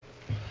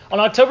On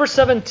October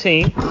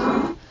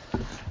 17th,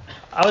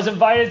 I was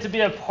invited to be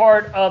a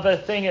part of a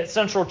thing at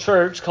Central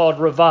Church called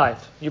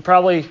Revive. You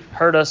probably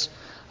heard us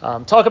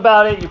talk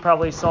about it. You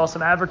probably saw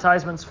some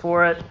advertisements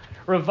for it.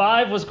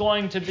 Revive was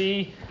going to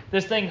be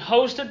this thing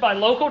hosted by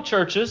local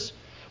churches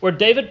where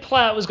David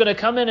Platt was going to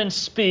come in and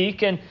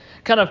speak and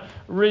kind of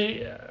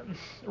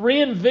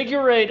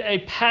reinvigorate a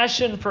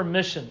passion for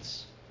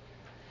missions.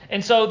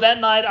 And so that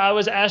night I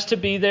was asked to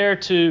be there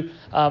to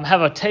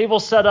have a table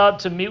set up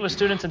to meet with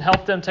students and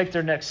help them take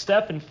their next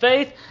step in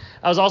faith.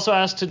 I was also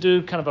asked to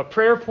do kind of a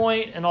prayer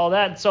point and all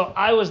that. And so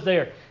I was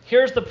there.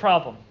 Here's the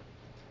problem.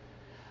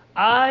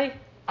 I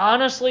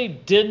honestly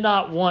did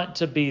not want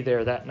to be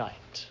there that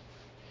night.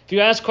 If you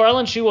ask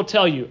Carlin, she will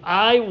tell you,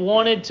 I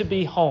wanted to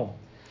be home.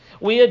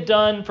 We had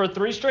done, for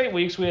 3 straight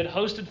weeks, we had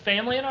hosted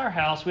family in our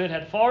house. We had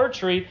had fall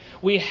retreat.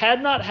 We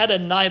had not had a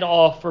night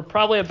off for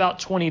probably about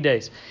 20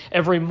 days.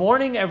 Every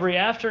morning, every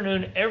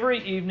afternoon,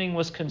 every evening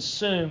was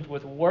consumed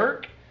with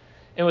work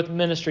and with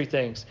ministry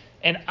things.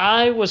 And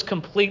I was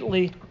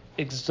completely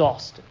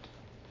exhausted.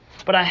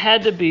 But I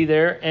had to be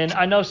there, and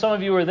I know some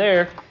of you were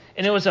there,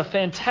 and it was a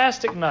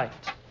fantastic night.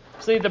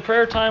 See, the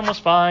prayer time was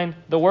fine.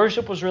 The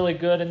worship was really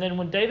good. And then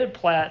when David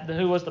Platt,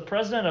 who was the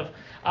president of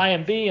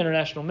IMB,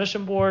 International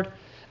Mission Board,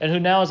 and who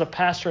now is a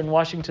pastor in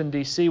Washington,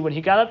 D.C., when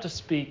he got up to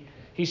speak,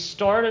 he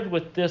started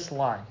with this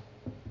line.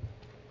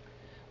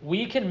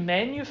 We can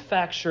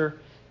manufacture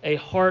a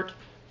heart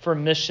for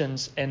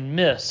missions and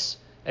miss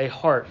a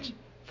heart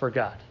for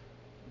God.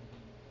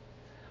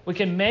 We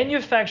can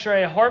manufacture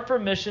a heart for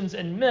missions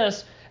and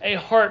miss a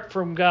heart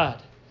from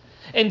God.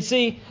 And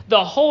see,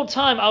 the whole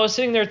time I was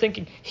sitting there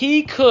thinking,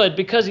 he could,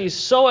 because he's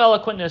so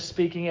eloquent in his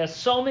speaking, he has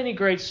so many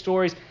great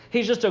stories,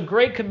 he's just a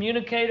great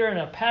communicator and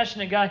a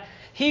passionate guy.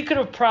 He could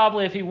have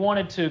probably, if he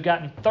wanted to,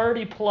 gotten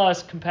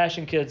 30-plus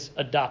Compassion kids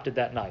adopted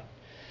that night.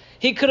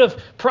 He could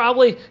have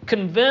probably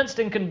convinced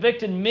and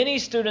convicted many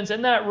students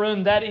in that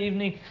room that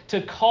evening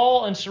to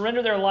call and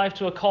surrender their life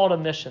to a call to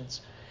missions.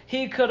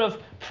 He could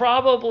have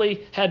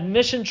probably had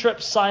mission trip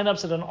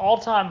signups at an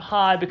all-time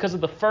high because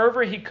of the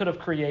fervor he could have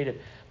created.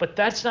 But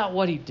that's not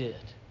what he did.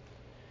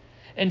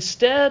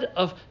 Instead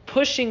of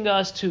pushing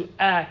us to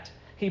act,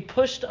 he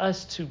pushed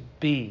us to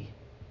be.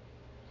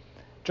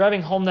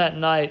 Driving home that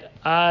night,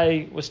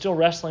 I was still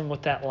wrestling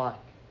with that line.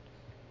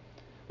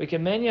 We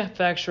can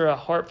manufacture a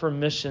heart for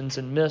missions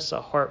and miss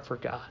a heart for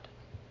God.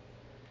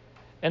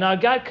 And I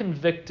got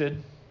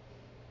convicted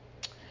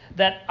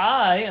that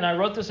and I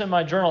wrote this in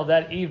my journal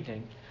that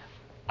evening,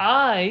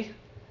 I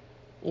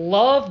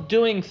love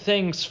doing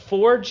things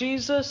for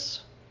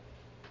Jesus,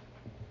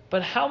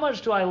 but how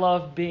much do I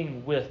love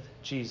being with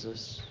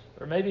Jesus?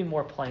 Or maybe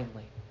more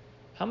plainly,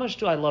 how much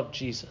do I love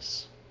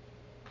Jesus?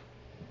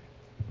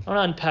 I want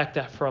to unpack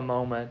that for a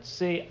moment.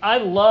 See, I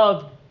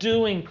love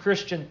doing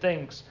Christian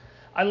things.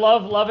 I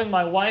love loving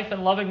my wife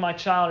and loving my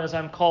child as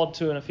I'm called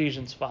to in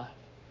Ephesians 5.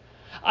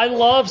 I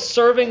love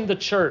serving the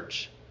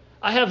church.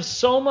 I have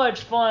so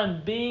much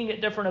fun being at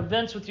different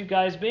events with you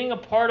guys, being a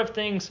part of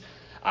things.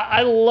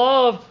 I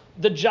love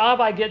the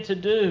job I get to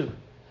do.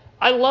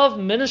 I love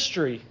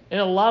ministry in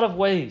a lot of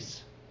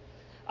ways.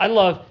 I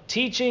love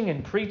teaching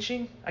and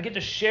preaching. I get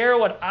to share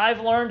what I've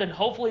learned, and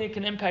hopefully it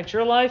can impact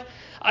your life.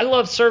 I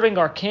love serving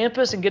our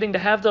campus and getting to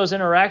have those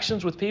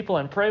interactions with people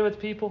and pray with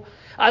people.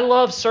 I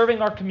love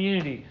serving our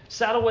community.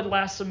 Saddlewood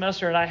last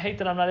semester, and I hate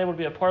that I'm not able to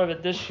be a part of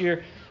it this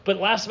year, but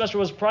last semester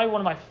was probably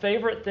one of my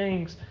favorite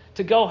things,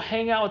 to go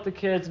hang out with the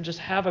kids and just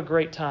have a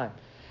great time.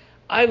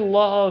 I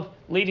love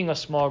leading a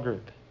small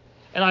group.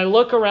 And I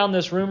look around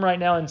this room right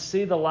now and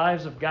see the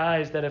lives of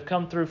guys that have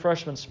come through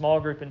freshman small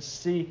group and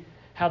see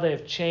how they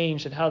have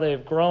changed and how they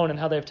have grown and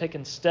how they have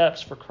taken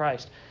steps for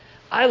Christ.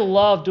 I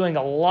love doing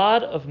a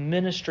lot of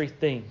ministry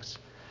things.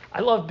 I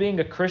love being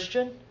a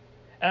Christian,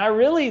 and I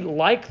really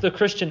like the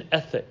Christian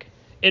ethic.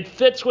 It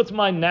fits with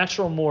my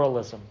natural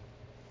moralism.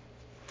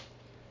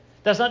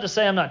 That's not to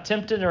say I'm not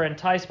tempted or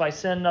enticed by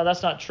sin. No,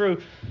 that's not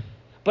true.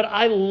 But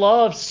I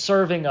love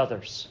serving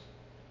others.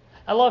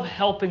 I love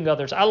helping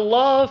others. I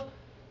love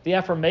the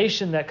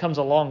affirmation that comes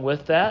along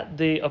with that,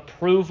 the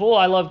approval.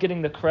 I love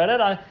getting the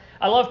credit.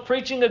 I love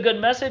preaching a good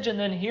message and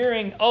then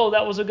hearing, oh,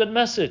 that was a good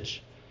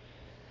message.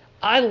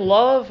 I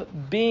love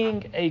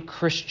being a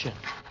Christian.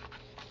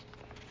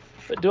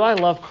 But do I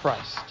love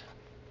Christ?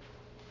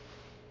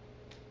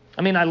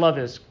 I mean, I love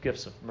his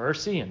gifts of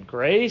mercy and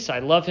grace. I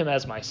love him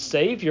as my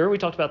Savior. We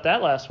talked about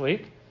that last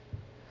week.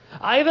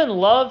 I even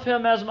love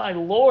him as my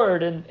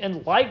Lord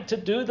and like to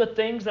do the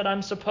things that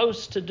I'm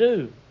supposed to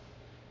do.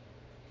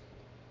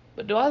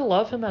 But do I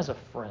love him as a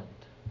friend?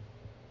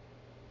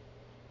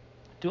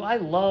 Do I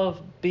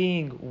love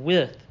being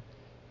with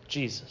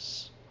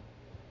Jesus?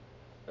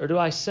 Or do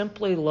I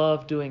simply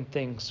love doing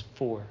things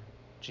for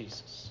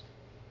Jesus?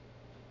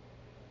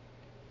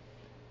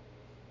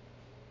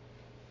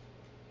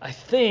 I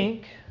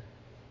think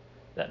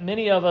that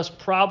many of us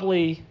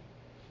probably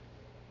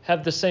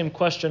have the same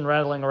question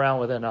rattling around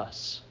within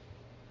us.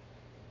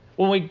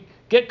 When we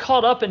get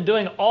caught up in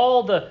doing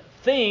all the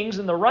things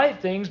and the right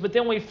things, but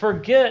then we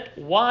forget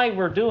why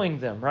we're doing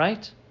them,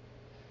 right?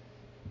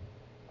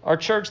 Our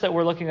church that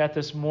we're looking at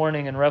this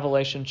morning in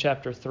Revelation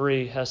chapter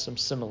 3 has some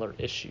similar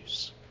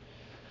issues.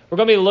 We're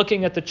going to be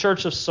looking at the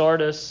church of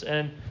Sardis,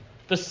 and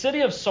the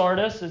city of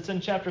Sardis, it's in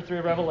chapter 3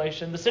 of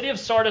Revelation. The city of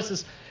Sardis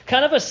is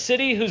kind of a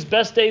city whose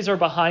best days are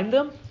behind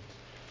them.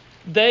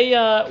 They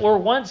were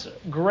once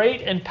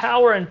great in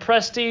power and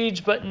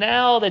prestige, but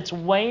now that's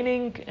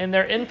waning, and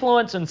their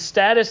influence and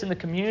status in the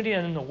community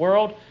and in the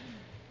world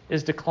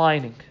is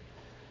declining.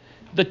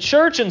 The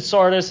church in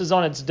Sardis is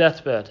on its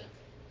deathbed.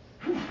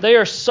 They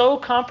are so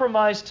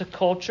compromised to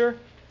culture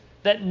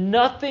that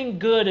nothing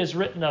good is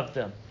written of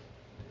them.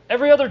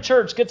 Every other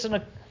church gets in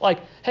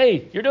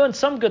hey, you're doing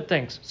some good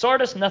things.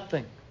 Sardis,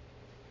 nothing.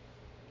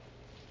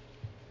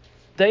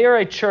 They are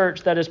a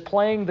church that is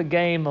playing the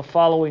game of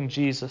following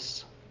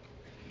Jesus.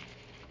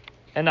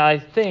 And I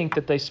think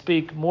that they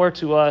speak more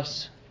to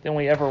us than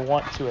we ever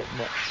want to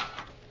admit.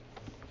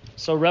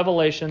 So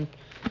Revelation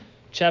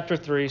chapter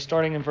 3,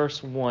 starting in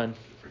verse 1.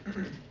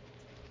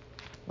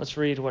 Let's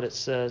read what it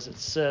says. It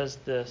says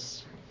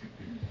this: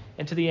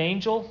 "And to the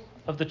angel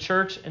of the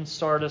church in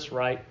Sardis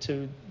write,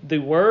 to the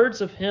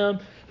words of him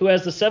who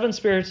has the 7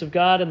 spirits of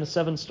God and the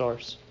 7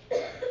 stars.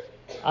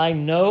 I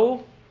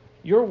know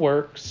your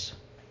works.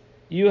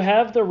 You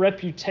have the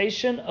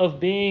reputation of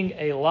being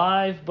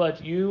alive,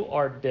 but you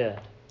are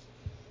dead.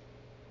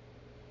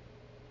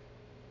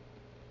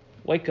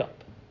 Wake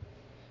up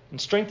and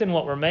strengthen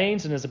what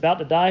remains and is about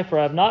to die, for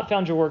I have not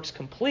found your works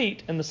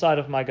complete in the sight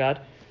of my God.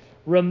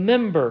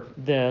 Remember,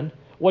 then,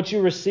 what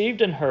you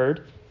received and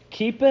heard,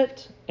 keep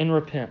it and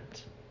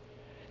repent.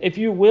 If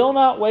you will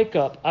not wake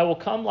up, I will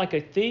come like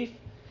a thief,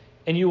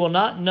 and you will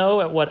not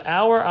know at what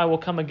hour I will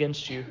come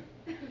against you.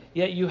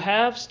 Yet you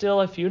have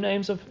still a few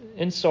names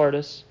in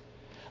Sardis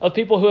of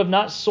people who have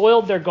not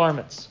soiled their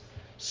garments."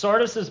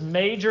 Sardis's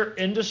major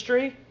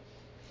industry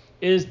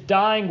is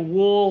dyeing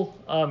wool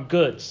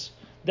goods.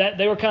 That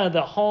they were kind of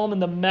the home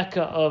and the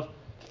mecca of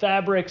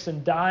fabrics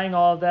and dyeing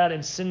all of that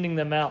and sending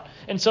them out.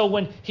 And so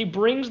when he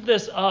brings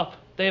this up,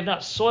 they have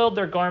not soiled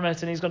their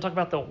garments, and he's going to talk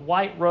about the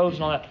white robes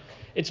and all that.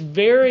 It's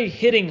very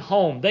hitting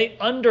home. They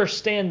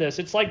understand this.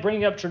 It's like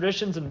bringing up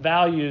traditions and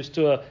values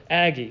to a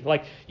Aggie.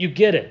 Like, you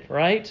get it,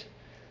 right?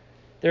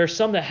 There are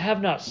some that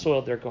have not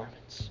soiled their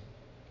garments.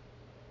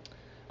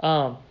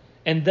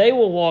 And they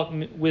will walk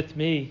with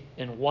me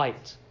in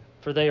white,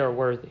 for they are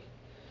worthy.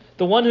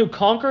 The one who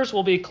conquers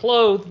will be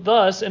clothed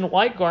thus in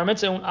white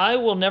garments, and I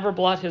will never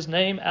blot his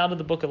name out of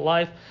the book of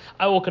life.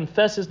 I will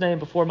confess his name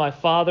before my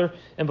Father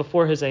and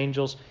before his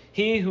angels.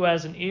 He who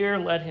has an ear,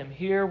 let him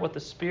hear what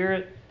the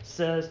Spirit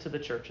says to the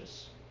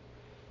churches."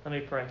 Let me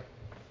pray.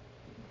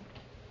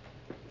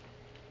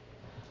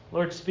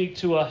 Lord, speak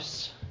to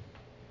us.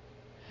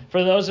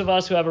 For those of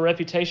us who have a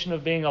reputation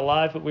of being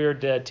alive but we are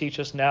dead,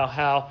 teach us now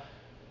how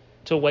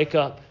to wake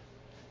up,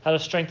 how to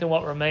strengthen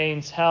what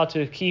remains, how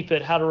to keep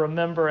it, how to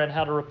remember, and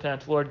how to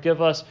repent. Lord, give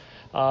us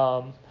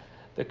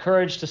the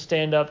courage to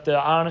stand up, the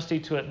honesty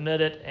to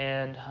admit it,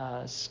 and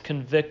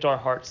convict our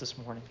hearts this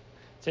morning.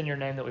 It's in your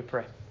name that we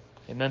pray.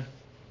 Amen.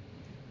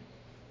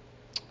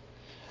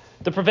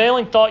 The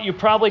prevailing thought you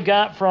probably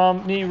got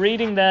from me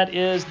reading that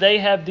is they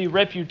have the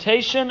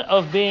reputation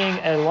of being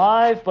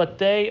alive, but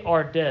they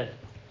are dead.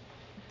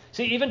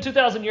 See, even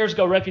 2,000 years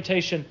ago,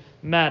 reputation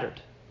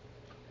mattered.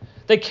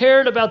 They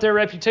cared about their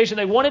reputation.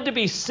 They wanted to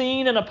be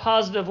seen in a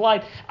positive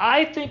light.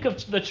 I think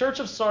of the church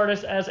of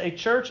Sardis as a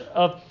church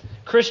of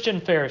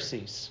Christian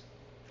Pharisees.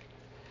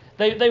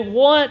 They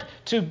want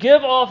to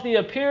give off the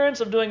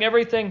appearance of doing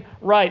everything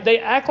right. They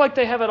act like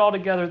they have it all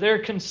together. They're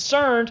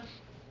concerned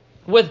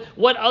with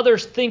what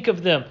others think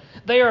of them.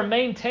 They are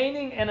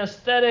maintaining an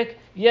aesthetic,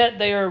 yet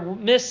they are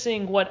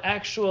missing what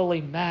actually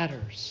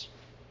matters.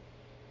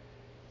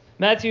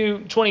 Matthew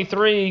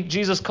 23,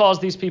 Jesus calls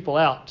these people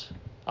out.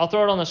 I'll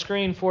throw it on the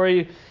screen for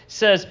you. It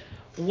says,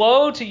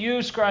 "Woe to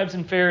you, scribes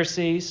and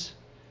Pharisees,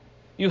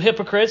 you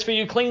hypocrites, for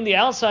you clean the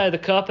outside of the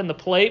cup and the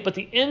plate, but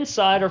the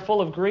inside are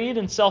full of greed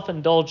and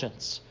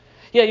self-indulgence.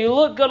 Yeah, you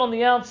look good on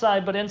the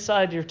outside, but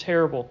inside you're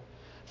terrible.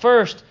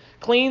 First,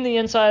 clean the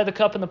inside of the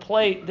cup and the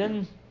plate,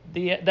 then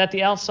that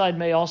the outside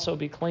may also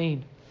be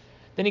clean."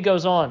 Then he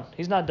goes on.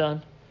 He's not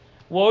done.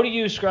 "Woe to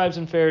you, scribes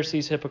and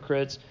Pharisees,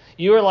 hypocrites.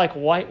 You are like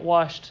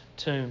whitewashed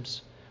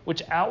tombs,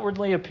 which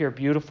outwardly appear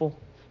beautiful,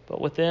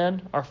 but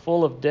within are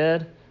full of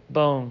dead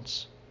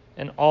bones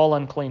and all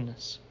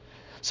uncleanness.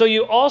 So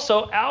you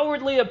also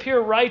outwardly appear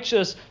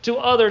righteous to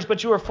others,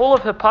 but you are full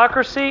of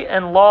hypocrisy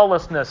and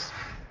lawlessness."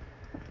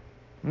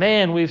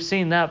 Man, we've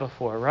seen that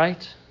before,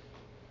 right?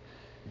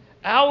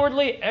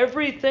 Outwardly,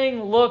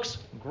 everything looks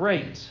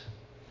great.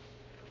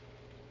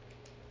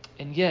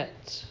 And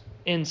yet,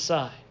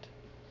 inside,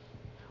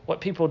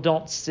 what people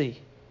don't see.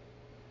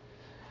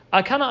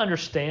 I kind of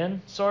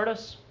understand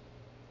Sardis,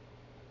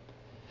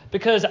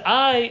 because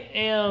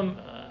I'm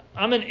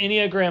an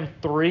Enneagram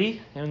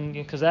 3, and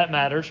because that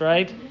matters,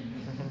 right?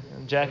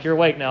 Jack, you're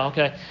awake now,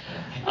 okay.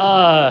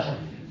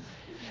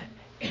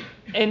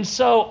 And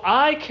so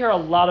I care a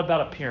lot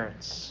about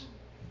appearance.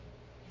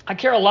 I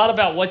care a lot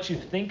about what you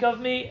think of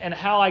me and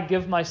how I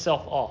give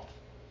myself off.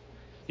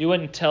 You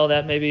wouldn't tell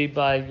that maybe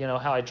by,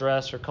 how I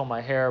dress or comb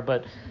my hair,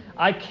 but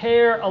I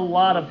care a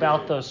lot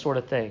about those sort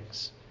of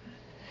things.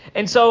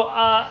 And so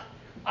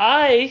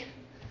I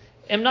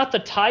am not the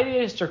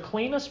tidiest or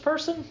cleanest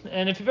person.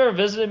 And if you've ever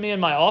visited me in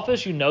my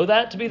office, you know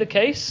that to be the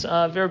case. If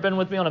you've ever been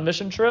with me on a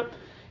mission trip,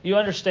 you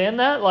understand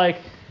that.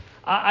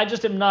 I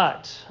just am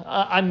not.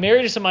 I'm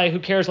married to somebody who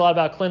cares a lot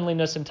about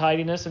cleanliness and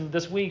tidiness. And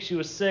this week she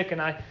was sick, and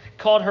I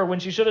called her when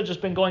she should have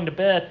just been going to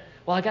bed.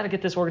 Well, I got to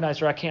get this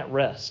organized or I can't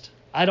rest.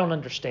 I don't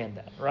understand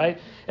that, right?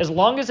 As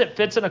long as it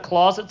fits in a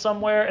closet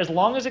somewhere, as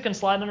long as it can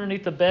slide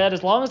underneath the bed,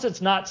 as long as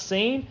it's not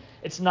seen,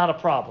 it's not a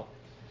problem.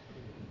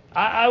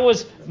 I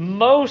was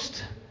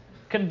most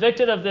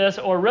convicted of this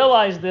or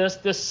realized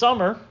this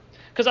summer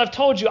because I've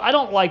told you I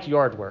don't like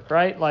yard work,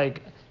 right?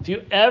 If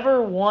you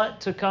ever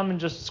want to come and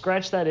just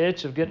scratch that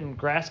itch of getting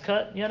grass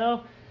cut,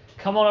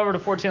 come on over to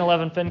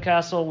 1411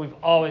 Fincastle. We've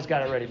always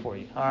got it ready for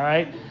you, all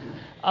right?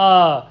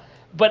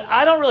 But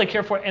I don't really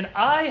care for it. And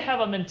I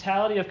have a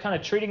mentality of kind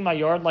of treating my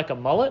yard like a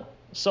mullet.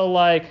 So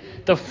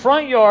the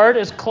front yard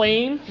is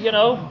clean,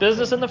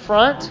 business in the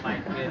front.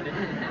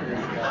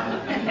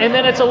 And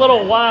then it's a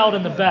little wild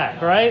in the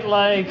back, right?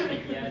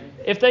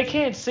 If they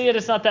can't see it,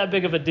 it's not that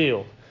big of a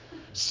deal.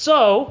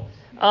 So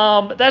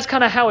that's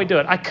kind of how we do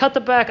it. I cut the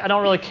back. I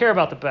don't really care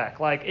about the back.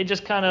 It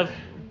just kind of,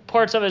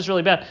 parts of it is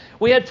really bad.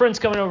 We had friends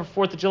coming over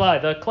for 4th of July.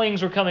 The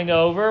Klings were coming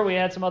over. We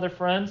had some other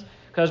friends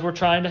because we're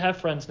trying to have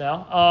friends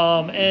now.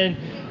 And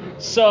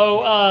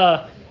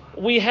so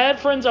we had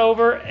friends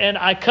over, and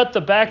I cut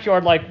the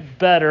backyard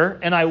better,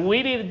 and I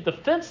weeded the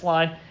fence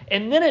line.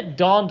 And then it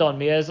dawned on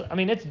me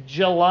it's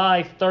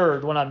July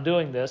 3rd when I'm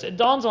doing this. It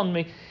dawns on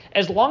me,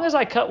 as long as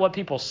I cut what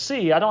people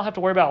see, I don't have to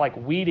worry about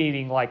weed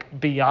eating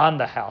beyond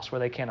the house where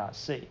they cannot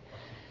see.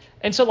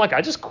 And so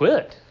I just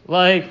quit.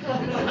 The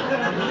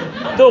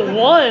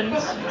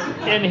ones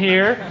in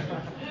here,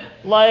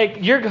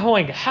 you're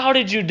going, how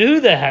did you do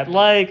that?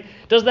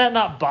 Does that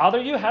not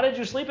bother you? How did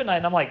you sleep at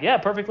night? And I'm yeah,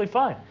 perfectly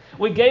fine.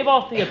 We gave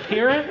off the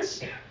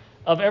appearance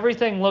of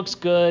everything looks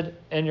good,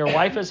 and your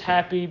wife is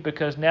happy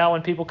because now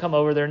when people come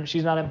over there,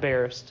 she's not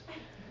embarrassed.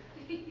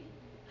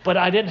 But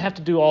I didn't have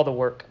to do all the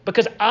work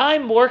because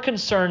I'm more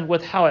concerned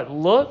with how it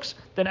looks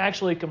than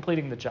actually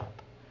completing the job.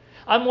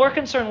 I'm more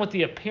concerned with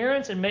the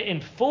appearance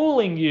and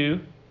fooling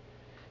you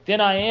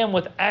than I am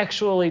with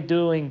actually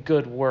doing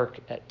good work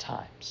at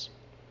times.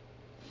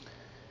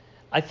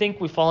 I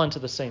think we fall into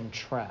the same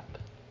trap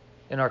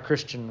in our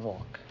Christian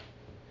walk.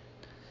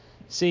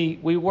 See,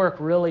 we work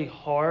really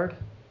hard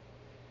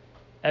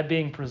at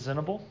being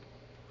presentable,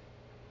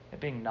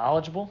 at being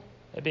knowledgeable,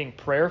 at being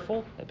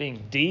prayerful, at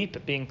being deep,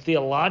 at being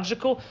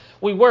theological.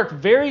 We work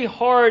very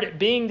hard at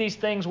being these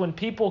things when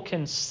people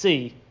can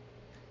see.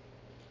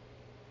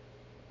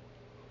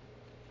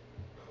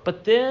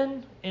 But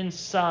then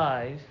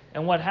inside,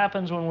 and what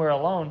happens when we're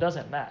alone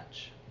doesn't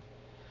match.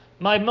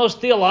 My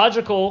most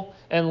theological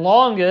and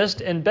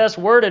longest and best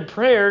worded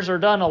prayers are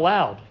done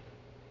aloud.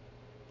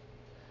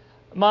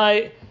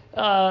 My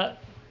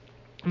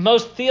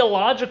most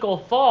theological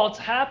thoughts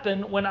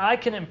happen when I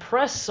can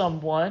impress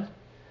someone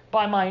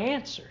by my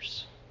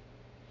answers.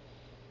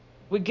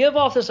 We give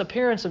off this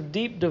appearance of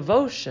deep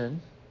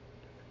devotion,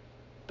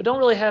 but don't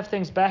really have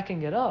things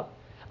backing it up.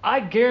 I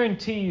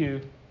guarantee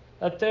you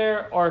that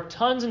there are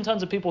tons and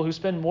tons of people who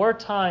spend more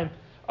time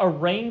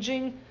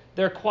arranging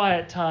their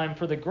quiet time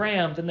for the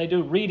gram than they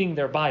do reading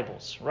their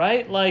Bibles,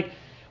 right?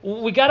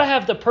 We got to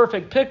have the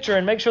perfect picture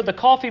and make sure the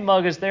coffee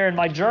mug is there in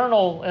my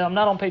journal and I'm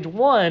not on page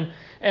 1.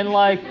 And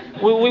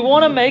we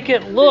want to make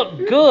it look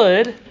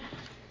good.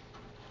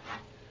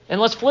 And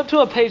let's flip to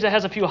a page that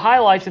has a few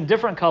highlights in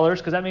different colors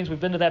because that means we've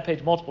been to that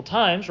page multiple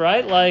times,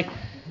 right?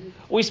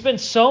 We spend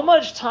so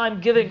much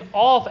time giving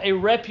off a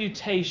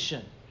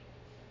reputation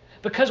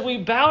because we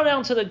bow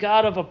down to the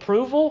God of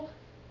approval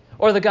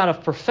or the God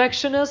of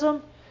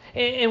perfectionism,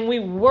 and we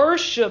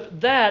worship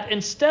that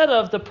instead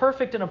of the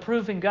perfect and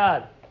approving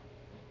God.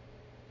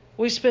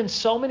 We spend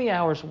so many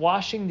hours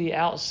washing the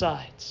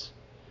outsides,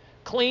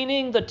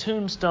 cleaning the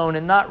tombstone,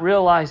 and not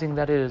realizing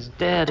that it is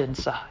dead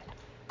inside.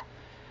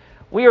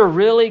 We are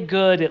really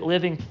good at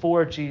living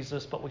for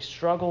Jesus, but we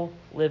struggle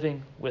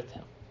living with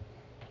Him.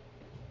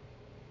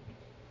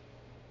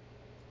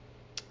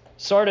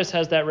 Sardis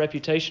has that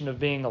reputation of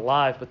being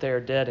alive, but they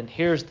are dead. And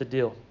here's the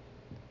deal.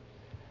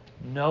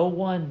 No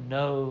one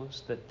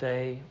knows that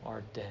they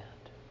are dead.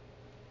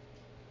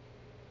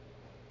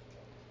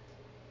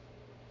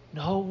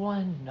 No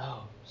one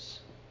knows.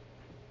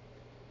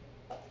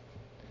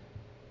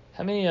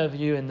 How many of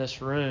you in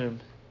this room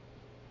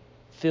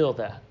feel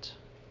that?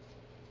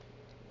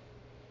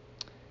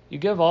 You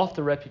give off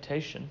the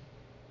reputation.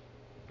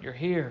 You're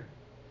here.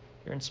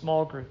 You're in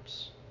small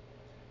groups.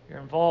 You're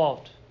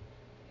involved.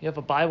 You have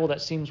a Bible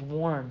that seems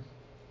warm.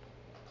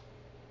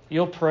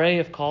 You'll pray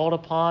if called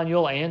upon.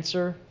 You'll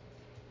answer.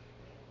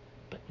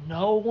 But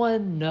no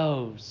one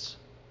knows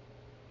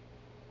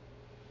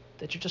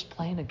that you're just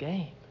playing a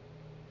game.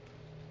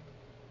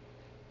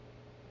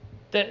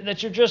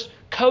 That you're just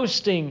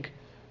coasting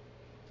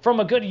from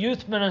a good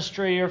youth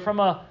ministry or from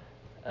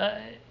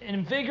an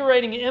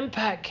invigorating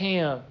impact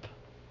camp.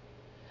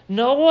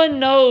 No one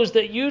knows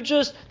that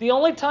the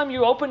only time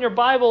you open your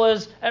Bible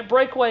is at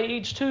Breakaway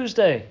each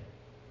Tuesday.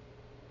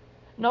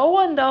 No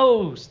one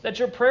knows that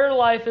your prayer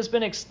life has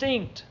been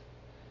extinct.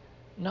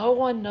 No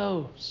one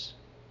knows.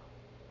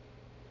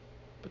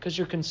 Because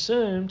you're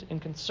consumed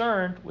and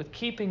concerned with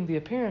keeping the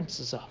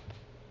appearances up.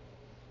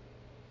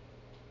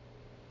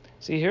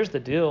 See, here's the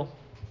deal.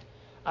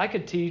 I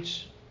could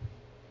teach,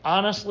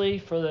 honestly,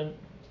 for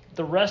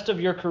the rest of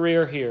your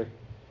career here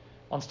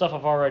on stuff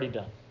I've already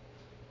done.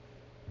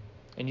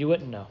 And you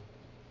wouldn't know.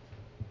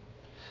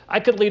 I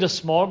could lead a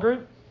small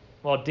group.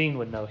 Well, Dean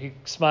would know. He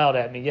smiled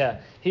at me.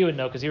 Yeah, he would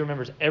know because he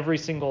remembers every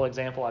single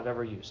example I've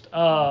ever used.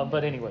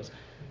 But anyways,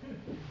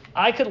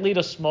 I could lead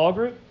a small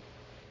group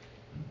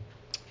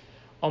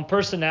on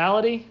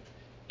personality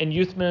and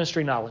youth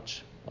ministry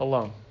knowledge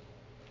alone.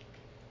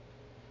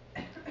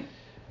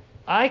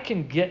 I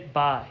can get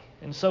by,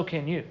 and so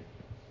can you.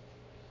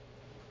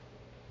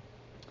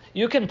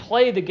 You can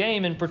play the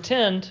game and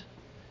pretend,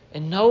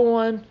 and no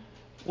one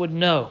would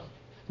know.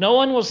 No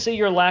one will see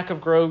your lack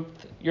of growth,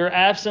 your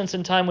absence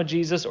in time with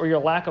Jesus, or your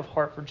lack of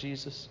heart for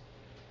Jesus.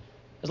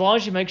 As long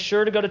as you make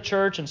sure to go to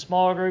church and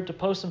small group, to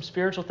post some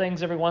spiritual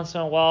things every once in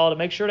a while, to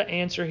make sure to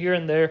answer here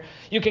and there,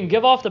 you can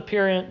give off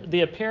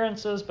the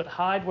appearances, but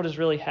hide what is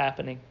really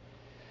happening.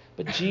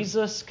 But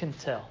Jesus can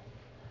tell.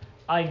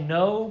 I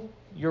know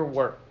your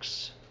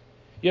works.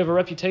 You have a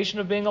reputation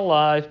of being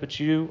alive,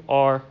 but you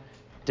are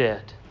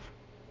dead.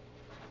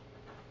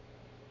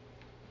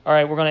 All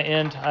right, we're going to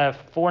end. I have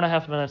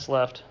 4.5 minutes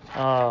left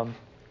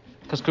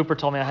because Cooper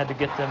told me I had to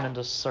get them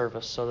into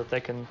service so that they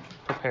can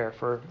prepare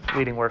for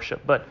leading worship.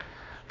 But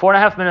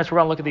 4.5 minutes, we're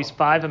going to look at these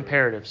 5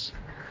 imperatives.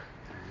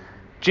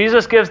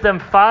 Jesus gives them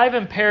 5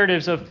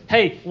 imperatives of,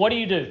 hey, what do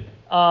you do?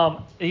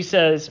 He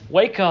says,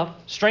 wake up,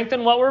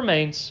 strengthen what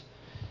remains,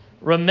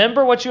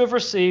 remember what you have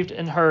received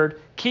and heard,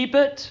 keep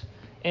it,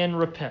 and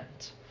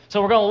repent.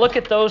 So we're going to look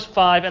at those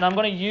 5, and I'm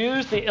going to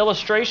use the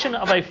illustration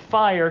of a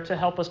fire to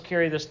help us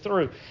carry this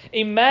through.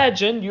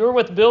 Imagine you're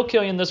with Bill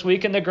Killian this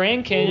week in the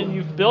Grand Canyon.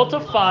 You've built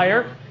a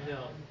fire.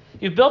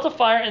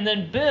 And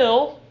then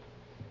Bill,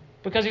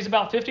 because he's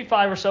about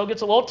 55 or so,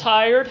 gets a little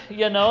tired,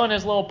 in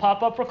his little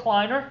pop-up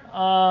recliner,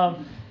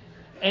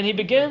 and he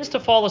begins to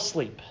fall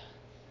asleep.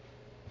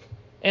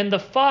 And the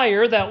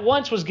fire that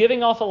once was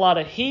giving off a lot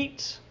of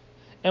heat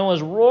and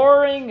was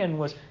roaring and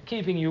was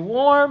keeping you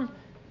warm,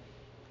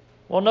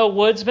 well, no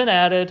wood's been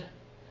added,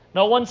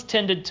 no one's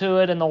tended to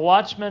it, and the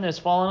watchman has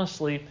fallen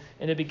asleep,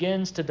 and it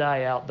begins to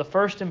die out. The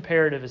first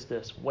imperative is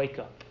this: wake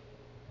up.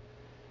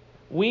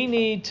 We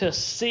need to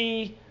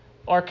see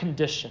our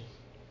condition.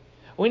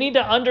 We need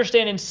to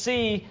understand and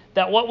see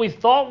that what we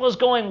thought was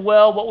going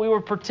well, what we were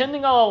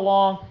pretending all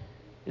along,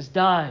 is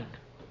dying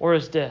or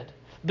is dead.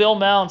 Bill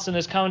Mounce, in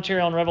his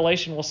commentary on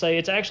Revelation, will say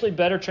it's actually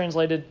better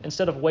translated,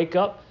 instead of wake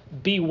up,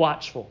 be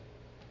watchful.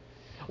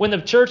 When the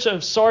church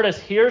of Sardis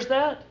hears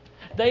that,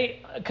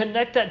 they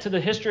connect that to the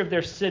history of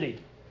their city.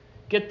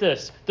 Get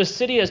this. The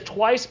city has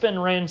twice been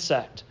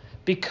ransacked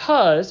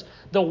because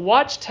the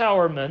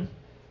watchtowermen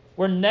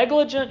were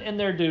negligent in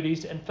their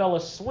duties and fell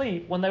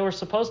asleep when they were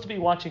supposed to be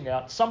watching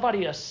out.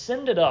 Somebody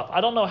ascended up.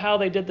 I don't know how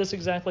they did this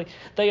exactly.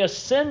 They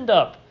ascend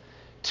up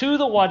to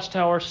the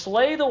watchtower,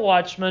 slay the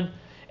watchman,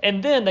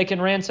 and then they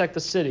can ransack the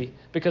city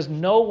because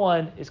no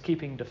one is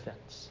keeping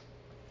defense.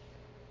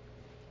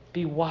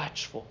 Be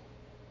watchful.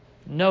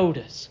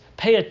 Notice.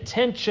 Pay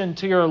attention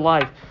to your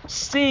life.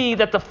 See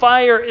that the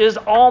fire is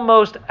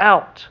almost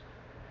out.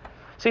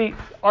 See,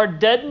 our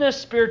deadness,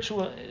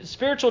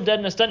 spiritual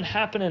deadness, doesn't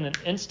happen in an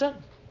instant,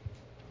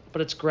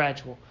 but it's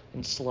gradual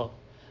and slow.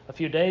 A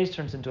few days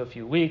turns into a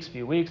few weeks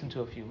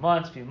into a few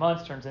months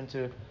turns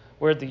into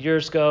where the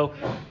years go,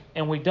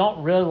 and we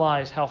don't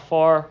realize how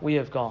far we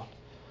have gone.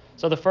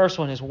 So the first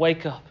one is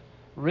wake up.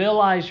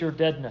 Realize your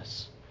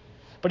deadness.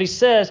 But he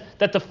says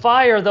that the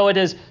fire, though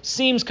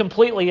seems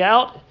completely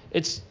out,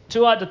 it's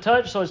too hot to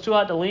touch, so it's too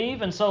hot to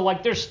leave. And so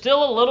there's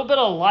still a little bit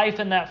of life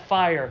in that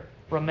fire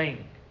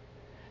remaining.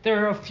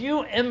 There are a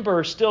few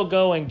embers still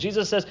going.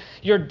 Jesus says,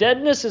 your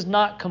deadness is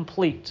not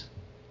complete.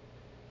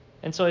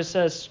 And so he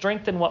says,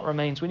 strengthen what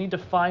remains. We need to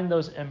find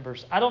those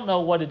embers. I don't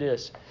know what it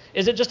is.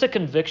 Is it just a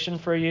conviction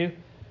for you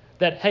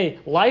that, hey,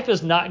 life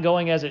is not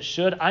going as it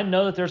should? I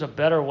know that there's a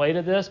better way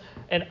to this,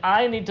 and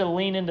I need to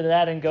lean into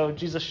that and go,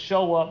 Jesus,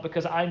 show up,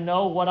 because I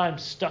know what I'm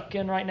stuck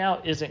in right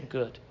now isn't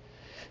good.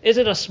 Is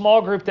it a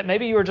small group that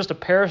maybe you were just a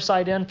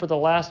parasite in for the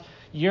last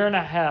year and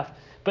a half,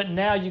 but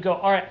now you go,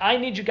 all right, I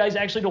need you guys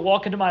actually to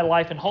walk into my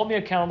life and hold me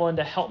accountable and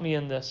to help me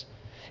in this?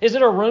 Is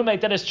it a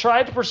roommate that has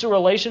tried to pursue a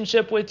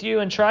relationship with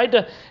you and tried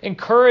to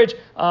encourage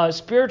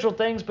spiritual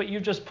things, but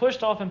you've just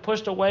pushed off and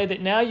pushed away,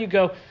 that now you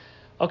go,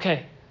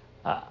 okay,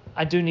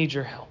 I do need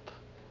your help?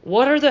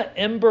 What are the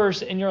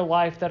embers in your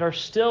life that are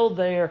still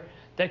there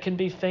that can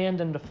be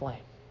fanned into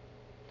flame?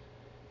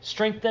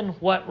 Strengthen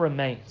what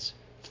remains.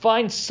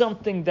 Find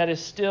something that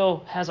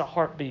still has a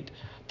heartbeat.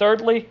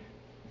 Thirdly,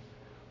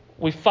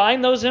 we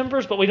find those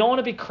embers, but we don't want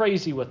to be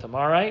crazy with them,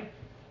 all right?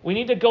 We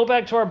need to go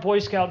back to our Boy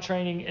Scout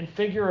training and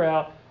figure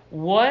out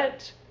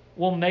what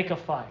will make a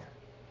fire.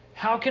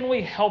 How can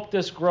we help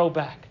this grow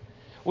back?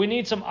 We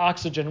need some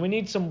oxygen. We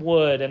need some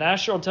wood. And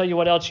Asher will tell you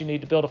what else you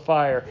need to build a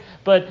fire.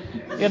 But,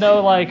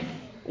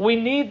 we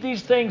need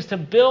these things to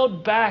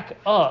build back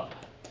up.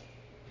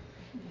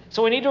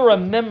 So we need to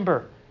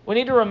remember. We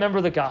need to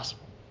remember the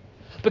gospel.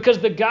 Because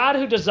the God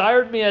who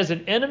desired me as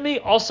an enemy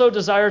also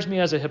desires me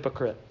as a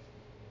hypocrite.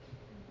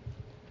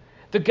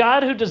 The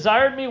God who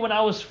desired me when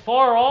I was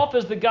far off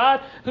is the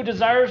God who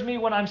desires me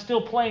when I'm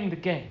still playing the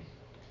game.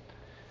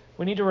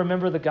 We need to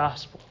remember the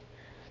gospel.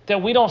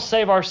 That we don't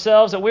save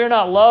ourselves, that we are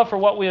not loved for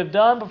what we have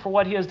done, but for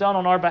what He has done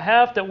on our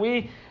behalf, that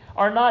we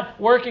are not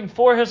working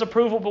for His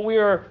approval, but we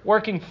are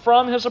working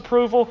from His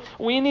approval.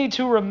 We need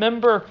to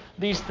remember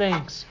these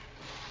things.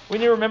 We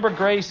need to remember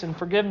grace and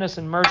forgiveness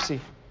and mercy.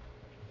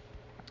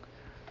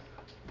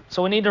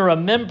 So we need to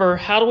remember,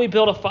 how do we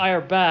build a fire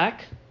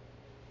back?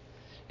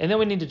 And then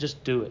we need to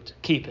just do it.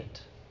 Keep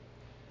it.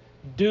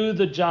 Do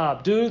the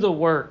job. Do the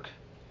work.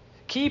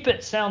 Keep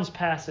it sounds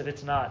passive.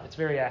 It's not. It's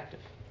very active.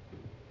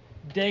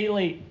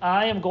 Daily,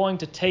 I am going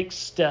to take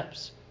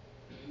steps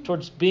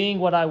towards being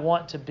what I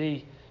want to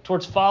be,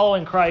 towards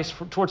following Christ,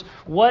 towards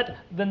what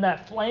then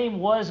that flame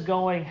was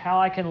going, how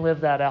I can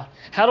live that out.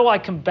 How do I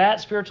combat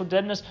spiritual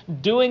deadness?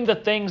 Doing the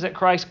things that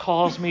Christ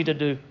calls me to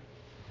do.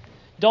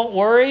 Don't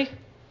worry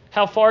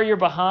how far you're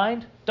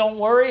behind. Don't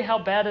worry how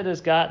bad it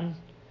has gotten.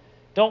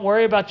 Don't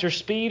worry about your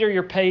speed or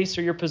your pace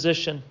or your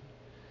position.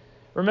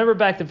 Remember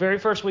back the very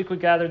first week we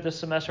gathered this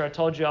semester, I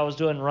told you I was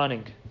doing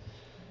running.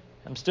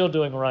 I'm still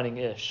doing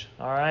running-ish,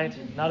 all right?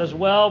 Not as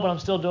well, but I'm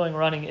still doing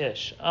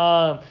running-ish.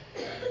 But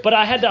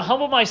I had to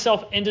humble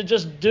myself and to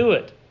just do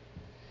it.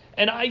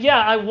 And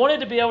I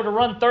wanted to be able to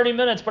run 30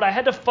 minutes, but I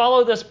had to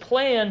follow this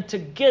plan to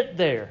get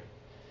there.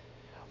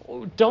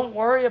 Don't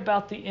worry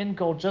about the end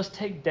goal. Just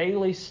take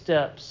daily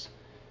steps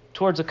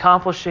towards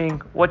accomplishing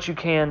what you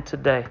can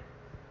today.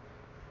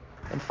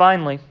 And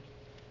finally,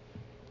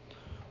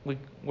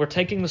 we're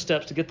taking the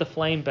steps to get the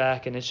flame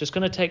back, and it's just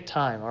going to take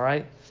time, all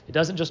right? It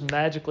doesn't just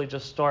magically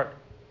just start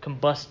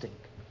combusting.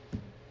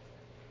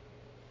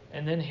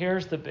 And then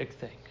here's the big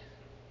thing.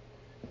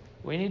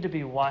 We need to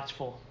be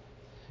watchful,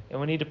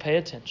 and we need to pay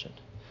attention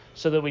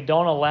so that we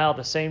don't allow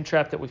the same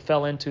trap that we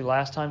fell into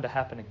last time to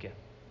happen again.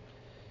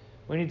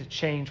 We need to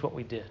change what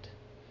we did.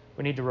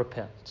 We need to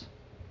repent.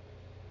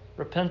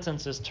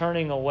 Repentance is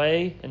turning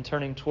away and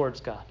turning towards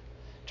God.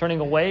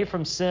 Turning away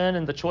from sin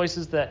and the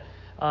choices that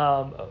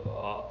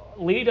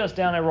lead us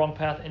down a wrong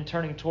path and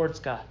turning towards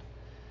God.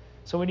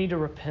 So we need to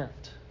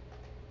repent.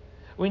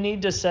 We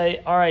need to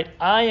say, all right,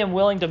 I am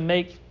willing to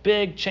make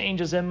big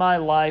changes in my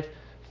life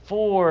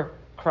for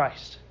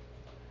Christ.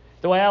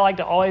 The way I like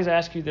to always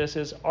ask you this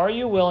is, are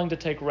you willing to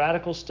take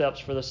radical steps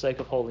for the sake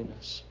of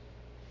holiness?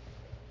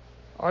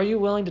 Are you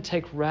willing to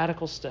take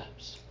radical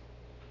steps?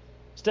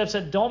 Steps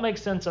that don't make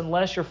sense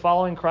unless you're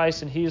following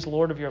Christ and He is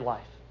Lord of your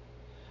life.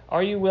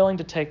 Are you willing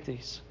to take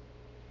these?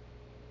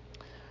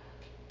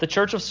 The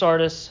church of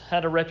Sardis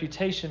had a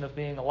reputation of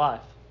being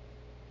alive,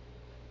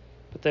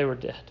 but they were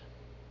dead.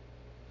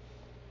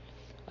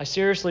 I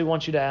seriously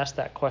want you to ask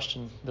that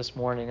question this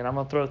morning, and I'm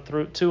going to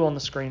throw two on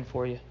the screen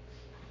for you.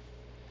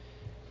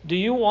 Do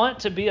you want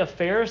to be a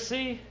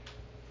Pharisee,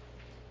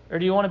 or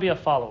do you want to be a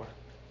follower?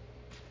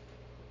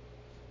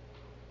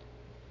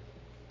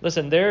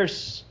 Listen,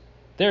 there's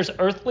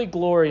earthly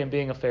glory in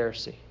being a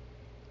Pharisee.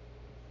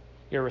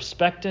 You're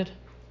respected,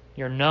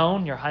 you're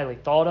known, you're highly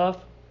thought of.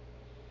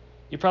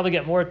 You probably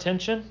get more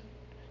attention.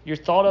 You're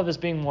thought of as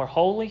being more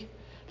holy.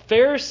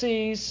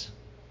 Pharisees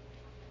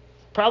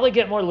probably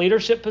get more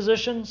leadership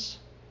positions.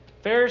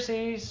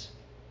 Pharisees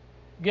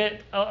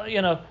get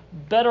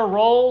better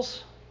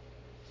roles.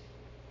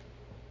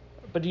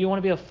 But do you want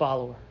to be a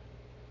follower?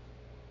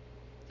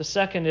 The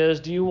second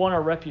is, do you want a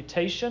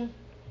reputation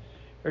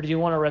or do you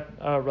want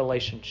a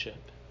relationship?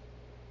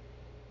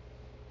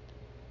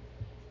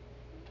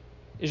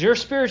 Is your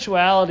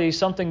spirituality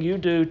something you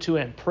do to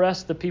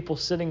impress the people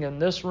sitting in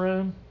this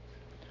room?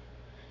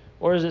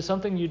 Or is it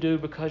something you do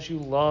because you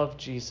love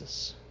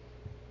Jesus?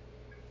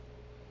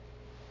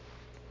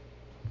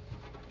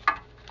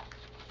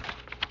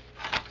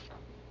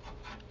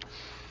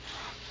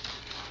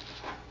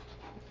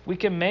 We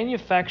can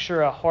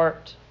manufacture a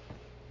heart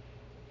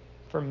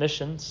for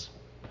missions.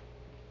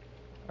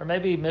 Or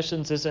maybe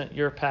missions isn't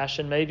your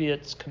passion. Maybe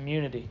it's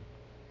community.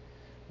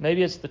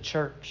 Maybe it's the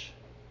church.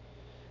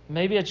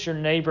 Maybe it's your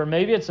neighbor.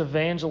 Maybe it's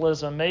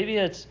evangelism. Maybe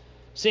it's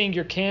seeing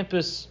your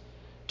campus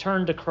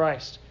turn to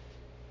Christ.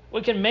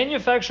 We can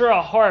manufacture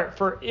a heart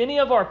for any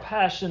of our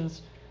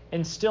passions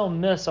and still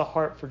miss a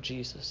heart for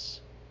Jesus.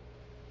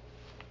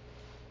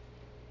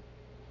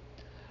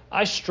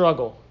 I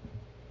struggle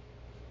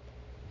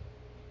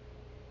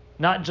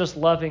not just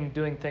loving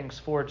doing things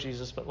for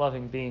Jesus, but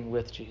loving being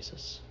with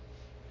Jesus.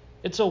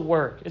 It's a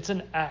work. It's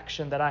an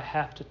action that I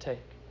have to take.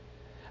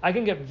 I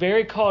can get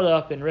very caught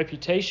up in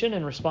reputation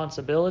and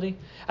responsibility.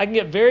 I can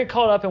get very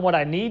caught up in what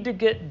I need to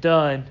get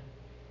done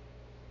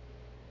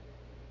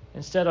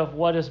instead of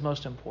what is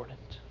most important.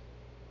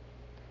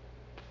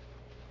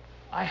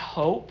 I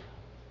hope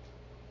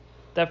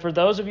that for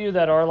those of you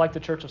that are like the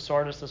Church of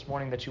Sardis this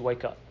morning, that you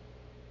wake up.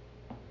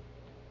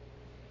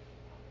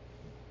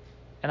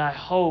 And I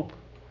hope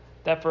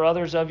that for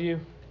others of you,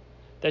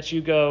 that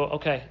you go,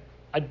 okay,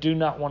 I do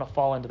not want to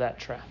fall into that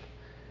trap.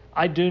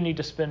 I do need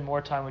to spend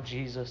more time with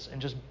Jesus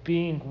and just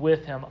being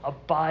with him,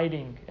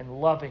 abiding and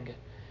loving it,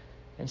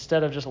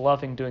 instead of just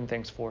loving doing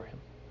things for him.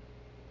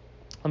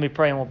 Let me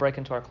pray and we'll break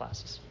into our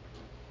classes.